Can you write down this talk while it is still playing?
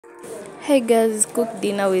Hey guys, cook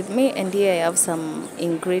dinner with me, and here I have some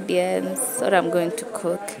ingredients what I'm going to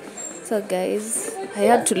cook. So guys, I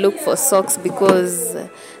had to look for socks because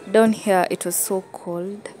down here it was so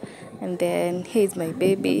cold. And then here's my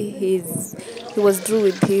baby. He was through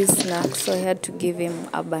with his snack, so I had to give him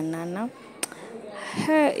a banana.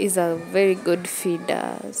 Her is a very good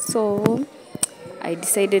feeder, so I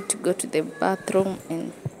decided to go to the bathroom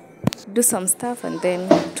and do some stuff, and then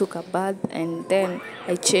took a bath, and then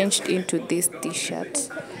I changed into this t-shirt,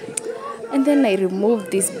 and then I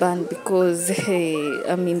removed this band because hey,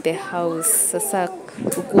 I'm in the house sasa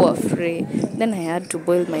kukuwa free. Then I had to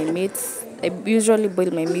boil my meat. I usually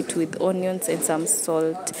boil my meat with onions and some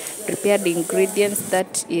salt, prepared ingredients,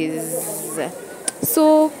 that is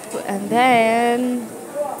soup, and then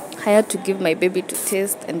I had to give my baby to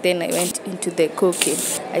taste, and then I went into the cooking.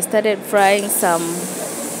 I started frying some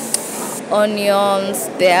onions,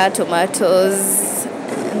 there are tomatoes,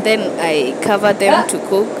 and then I covered them to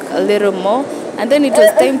cook a little more. And then it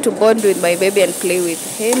was time to bond with my baby and play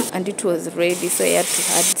with him, and it was ready. So I had to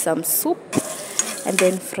add some soup, and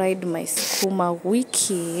then fried my sukuma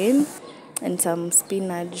wiki and some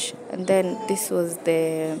spinach. And then this was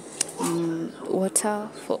the water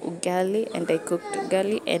for ugali, and I cooked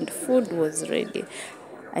ugali, and food was ready.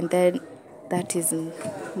 And then that is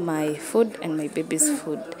my food and my baby's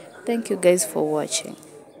food. Thank you guys for watching.